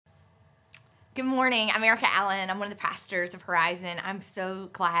Good morning. I'm Erica Allen. I'm one of the pastors of Horizon. I'm so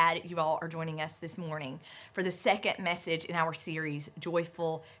glad you all are joining us this morning for the second message in our series,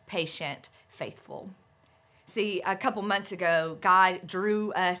 Joyful, Patient, Faithful. See, a couple months ago, God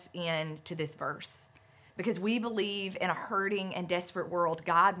drew us into this verse because we believe in a hurting and desperate world,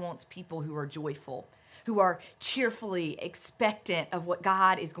 God wants people who are joyful, who are cheerfully expectant of what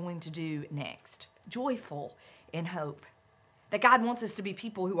God is going to do next, joyful in hope. That God wants us to be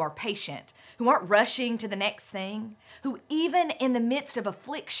people who are patient, who aren't rushing to the next thing, who even in the midst of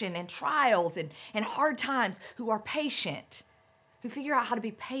affliction and trials and hard times, who are patient, who figure out how to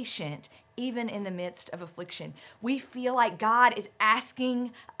be patient even in the midst of affliction. We feel like God is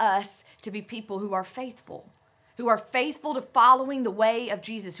asking us to be people who are faithful to following the way of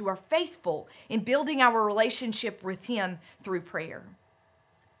Jesus, who are faithful in building our relationship with Him through prayer.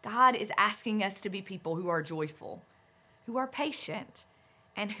 God is asking us to be people who are joyful, who are patient,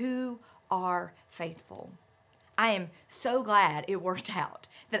 and who are faithful. I am so glad it worked out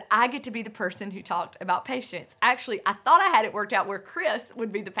that I get to be the person who talked about patience. Actually, I thought I had it worked out where Chris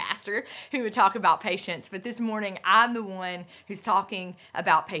would be the pastor who would talk about patience, but this morning I'm the one who's talking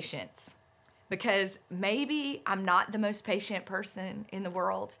about patience because maybe I'm not the most patient person in the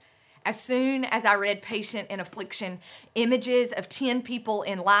world. As soon as I read patient in affliction, images of 10 people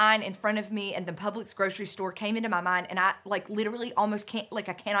in line in front of me in the Publix grocery store came into my mind, and I literally almost can't, I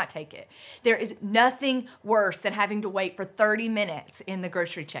cannot take it. There is nothing worse than having to wait for 30 minutes in the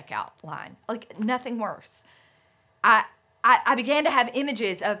grocery checkout line. Nothing worse. I began to have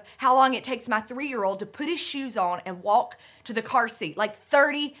images of how long it takes my 3-year-old to put his shoes on and walk to the car seat,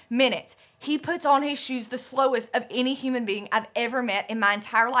 30 minutes. He puts on his shoes the slowest of any human being I've ever met in my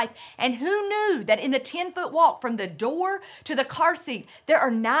entire life. And who knew that in the 10-foot walk from the door to the car seat, there are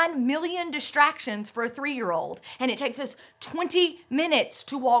 9 million distractions for a 3-year-old, and it takes us 20 minutes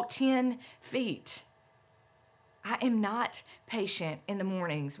to walk 10 feet. I am not patient in the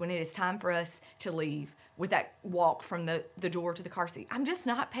mornings when it is time for us to leave with that walk from the door to the car seat. I'm just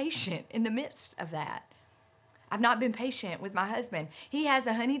not patient in the midst of that. I've not been patient with my husband. He has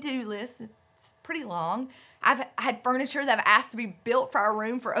a honey-do list. It's pretty long. I've had furniture that I've asked to be built for our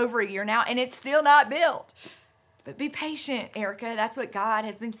room for over a year now, and it's still not built. But be patient, Erica. That's what God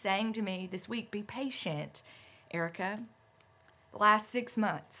has been saying to me this week. Be patient, Erica. The last 6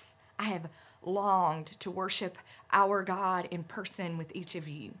 months, I have longed to worship our God in person with each of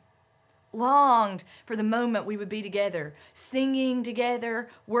you. Longed for the moment we would be together, singing together,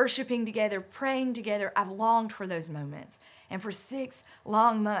 worshiping together, praying together. I've longed for those moments. And for 6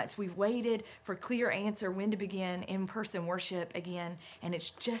 long months, we've waited for clear answer when to begin in-person worship again. And it's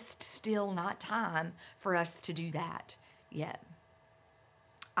just still not time for us to do that yet.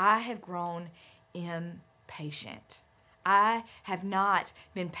 I have grown impatient. I have not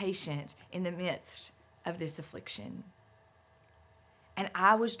been patient in the midst of this affliction. And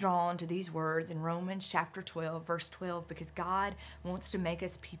I was drawn to these words in Romans chapter 12, verse 12, because God wants to make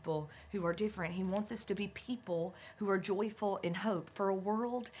us people who are different. He wants us to be people who are joyful in hope. For a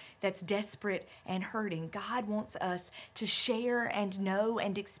world that's desperate and hurting, God wants us to share and know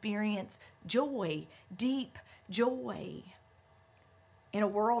and experience joy, deep joy. In a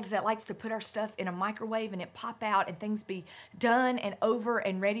world that likes to put our stuff in a microwave and it pop out and things be done and over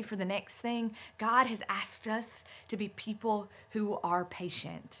and ready for the next thing, God has asked us to be people who are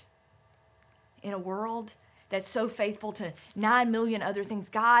patient. In a world that's so faithful to 9 million other things,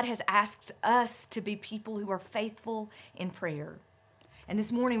 God has asked us to be people who are faithful in prayer. And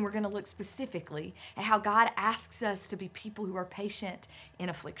this morning we're going to look specifically at how God asks us to be people who are patient in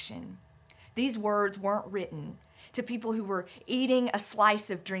affliction. These words weren't written to people who were eating a slice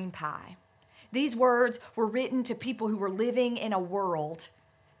of dream pie. These words were written to people who were living in a world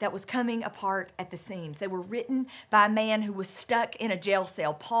that was coming apart at the seams. They were written by a man who was stuck in a jail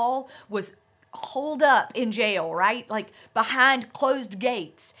cell. Paul was holed up in jail, right? Behind closed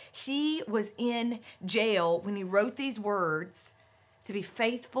gates. He was in jail when he wrote these words to be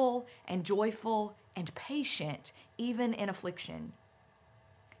faithful and joyful and patient, even in affliction.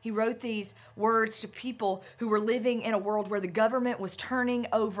 He wrote these words to people who were living in a world where the government was turning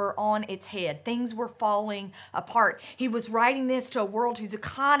over on its head. Things were falling apart. He was writing this to a world whose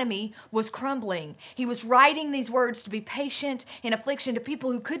economy was crumbling. He was writing these words to be patient in affliction to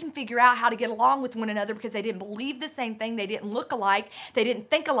people who couldn't figure out how to get along with one another because they didn't believe the same thing, they didn't look alike, they didn't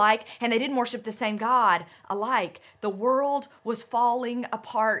think alike, and they didn't worship the same God alike. The world was falling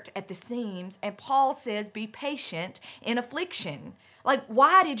apart at the seams, and Paul says, be patient in affliction.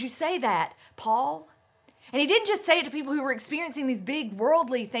 Why did you say that, Paul? And he didn't just say it to people who were experiencing these big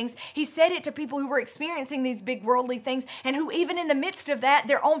worldly things. He said it to people who were experiencing these big worldly things and who, even in the midst of that,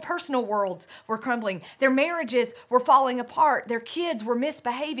 their own personal worlds were crumbling. Their marriages were falling apart. Their kids were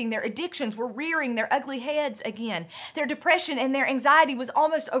misbehaving. Their addictions were rearing their ugly heads again. Their depression and their anxiety was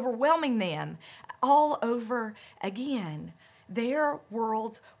almost overwhelming them all over again. Their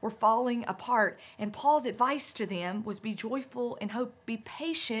worlds were falling apart. And Paul's advice to them was be joyful in hope, be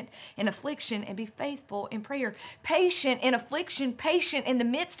patient in affliction, and be faithful in prayer. Patient in affliction, patient in the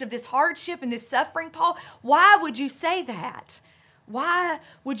midst of this hardship and this suffering, Paul. Why would you say that? Why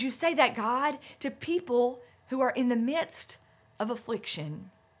would you say that, God, to people who are in the midst of affliction?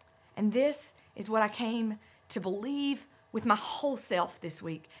 And this is what I came to believe with my whole self this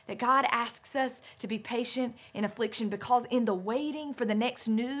week, that God asks us to be patient in affliction because in the waiting for the next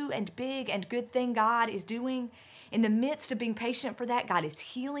new and big and good thing God is doing, in the midst of being patient for that, God is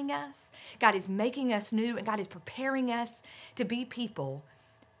healing us, God is making us new, and God is preparing us to be people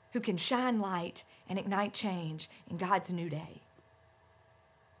who can shine light and ignite change in God's new day.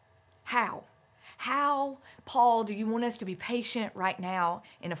 How? How, Paul, do you want us to be patient right now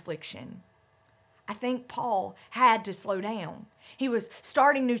in affliction? I think Paul had to slow down. He was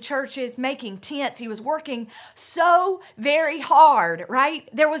starting new churches, making tents. He was working so very hard, right?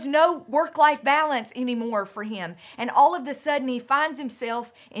 There was no work-life balance anymore for him. And all of a sudden, he finds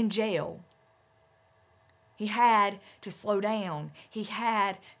himself in jail. He had to slow down. He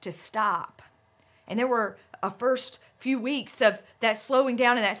had to stop. And there were a first few weeks of that slowing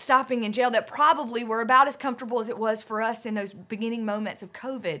down and that stopping in jail that probably were about as comfortable as it was for us in those beginning moments of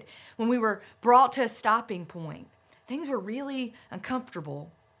COVID when we were brought to a stopping point. Things were really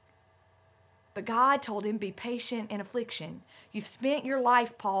uncomfortable. But God told him, be patient in affliction. You've spent your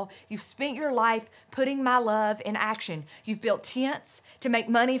life, Paul, you've spent your life putting my love in action. You've built tents to make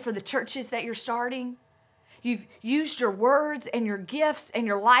money for the churches that you're starting. You've used your words and your gifts and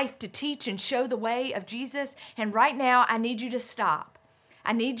your life to teach and show the way of Jesus. And right now, I need you to stop.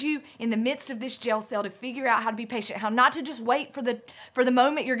 I need you in the midst of this jail cell to figure out how to be patient, how not to just wait for the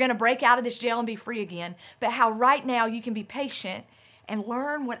moment you're going to break out of this jail and be free again, but how right now you can be patient and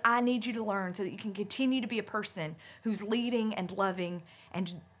learn what I need you to learn so that you can continue to be a person who's leading and loving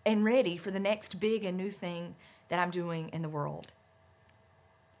and ready for the next big and new thing that I'm doing in the world.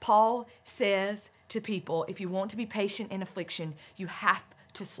 Paul says to people, if you want to be patient in affliction, you have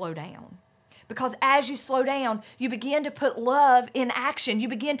to slow down. Because as you slow down, you begin to put love in action. You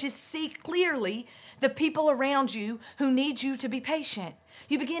begin to see clearly the people around you who need you to be patient.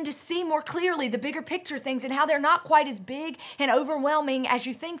 You begin to see more clearly the bigger picture things and how they're not quite as big and overwhelming as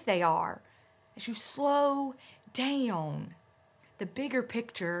you think they are. As you slow down, the bigger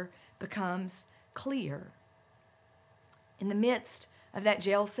picture becomes clear. In the midst of that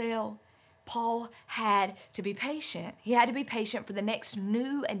jail cell, Paul had to be patient. He had to be patient for the next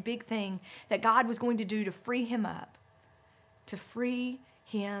new and big thing that God was going to do to free him up. To free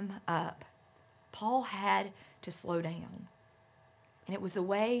him up. Paul had to slow down. And it was the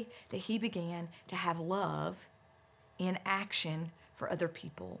way that he began to have love in action for other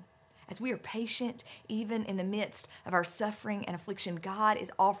people. As we are patient, even in the midst of our suffering and affliction, God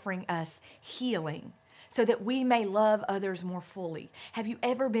is offering us healing, so that we may love others more fully. Have you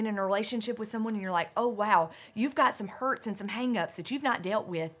ever been in a relationship with someone and you're like, oh wow, you've got some hurts and some hang-ups that you've not dealt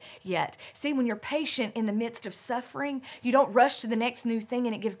with yet? See, when you're patient in the midst of suffering, you don't rush to the next new thing,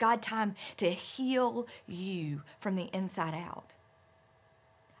 and it gives God time to heal you from the inside out.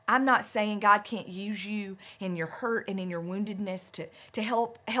 I'm not saying God can't use you in your hurt and in your woundedness to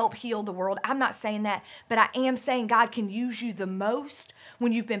help heal the world. I'm not saying that, but I am saying God can use you the most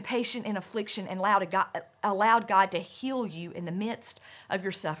when you've been patient in affliction and allowed God to heal you in the midst of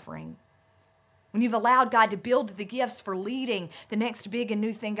your suffering. When you've allowed God to build the gifts for leading the next big and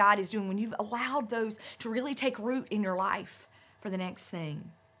new thing God is doing, when you've allowed those to really take root in your life for the next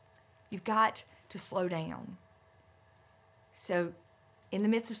thing, you've got to slow down. So, in the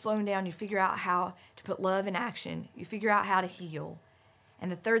midst of slowing down, you figure out how to put love in action. You figure out how to heal.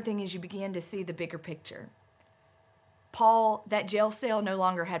 And the third thing is you begin to see the bigger picture. Paul, that jail cell no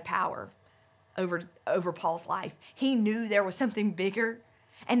longer had power over Paul's life. He knew there was something bigger,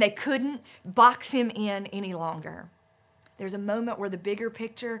 and they couldn't box him in any longer. There's a moment where the bigger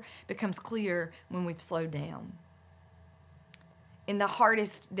picture becomes clear when we've slowed down. In the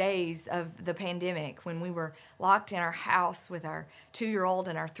hardest days of the pandemic, when we were locked in our house with our 2-year-old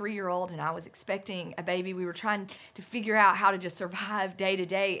and our 3-year-old, and I was expecting a baby, we were trying to figure out how to just survive day to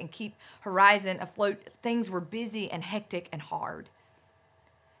day and keep Horizon afloat. Things were busy and hectic and hard.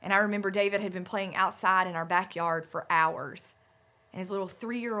 And I remember David had been playing outside in our backyard for hours. and his little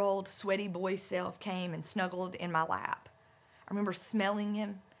 3-year-old sweaty boy self came and snuggled in my lap. I remember smelling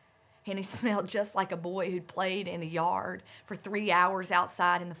him, and he smelled just like a boy who'd played in the yard for 3 hours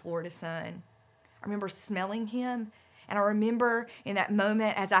outside in the Florida sun. I remember smelling him, and I remember in that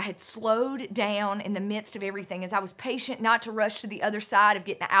moment as I had slowed down in the midst of everything, as I was patient not to rush to the other side of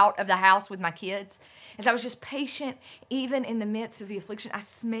getting out of the house with my kids, as I was just patient even in the midst of the affliction, I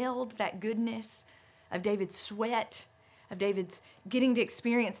smelled that goodness of David's sweat, of David's getting to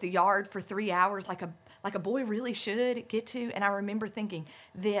experience the yard for 3 hours like a boy really should get to. And I remember thinking,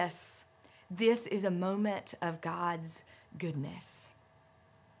 this is a moment of God's goodness.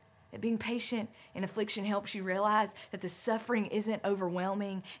 That being patient in affliction helps you realize that the suffering isn't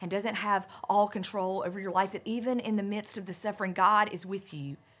overwhelming and doesn't have all control over your life, that even in the midst of the suffering, God is with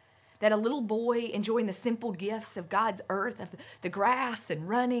you. That a little boy enjoying the simple gifts of God's earth, of the grass and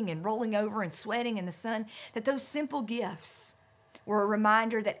running and rolling over and sweating in the sun, that those simple gifts were a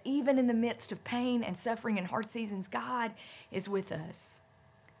reminder that even in the midst of pain and suffering and hard seasons, God is with us.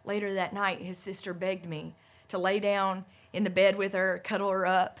 Later that night, his sister begged me to lay down in the bed with her, cuddle her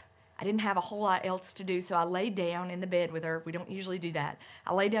up. I didn't have a whole lot else to do, so I laid down in the bed with her. We don't usually do that.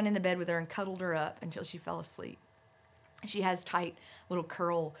 I laid down in the bed with her and cuddled her up until she fell asleep. She has tight little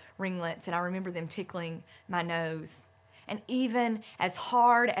curl ringlets, and I remember them tickling my nose. And even as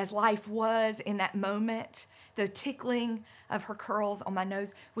hard as life was in that moment, the tickling of her curls on my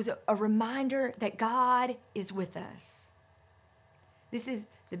nose was a reminder that God is with us. This is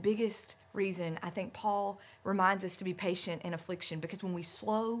the biggest reason I think Paul reminds us to be patient in affliction, because when we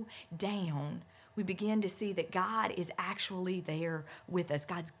slow down, we begin to see that God is actually there with us.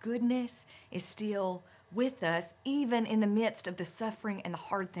 God's goodness is still with us, even in the midst of the suffering and the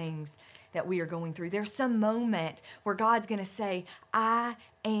hard things that we are going through. There's some moment where God's going to say, I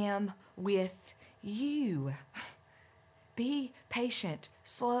am with you. Be patient.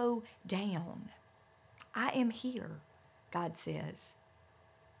 Slow down. I am here, God says.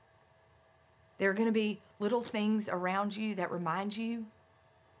 There are going to be little things around you that remind you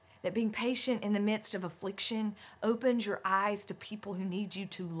that being patient in the midst of affliction opens your eyes to people who need you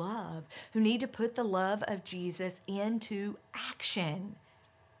to love, who need to put the love of Jesus into action.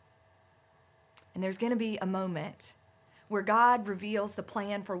 And there's going to be a moment where God reveals the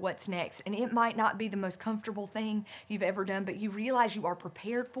plan for what's next. And it might not be the most comfortable thing you've ever done, but you realize you are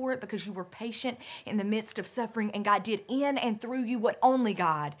prepared for it because you were patient in the midst of suffering, and God did in and through you what only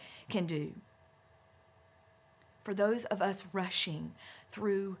God can do. For those of us rushing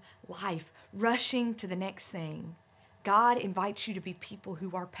through life, rushing to the next thing, God invites you to be people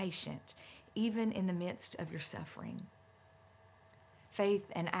who are patient, even in the midst of your suffering.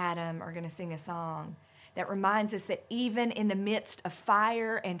 Faith and Adam are going to sing a song that reminds us that even in the midst of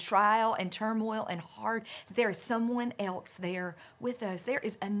fire and trial and turmoil and hard, there is someone else there with us. There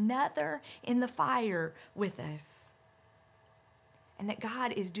is another in the fire with us. And that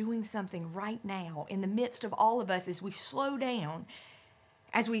God is doing something right now in the midst of all of us as we slow down,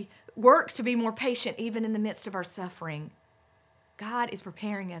 as we work to be more patient even in the midst of our suffering. God is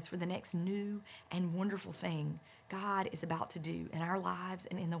preparing us for the next new and wonderful thing God is about to do in our lives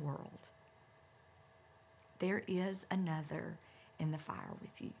and in the world. There is another in the fire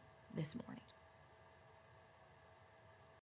with you this morning.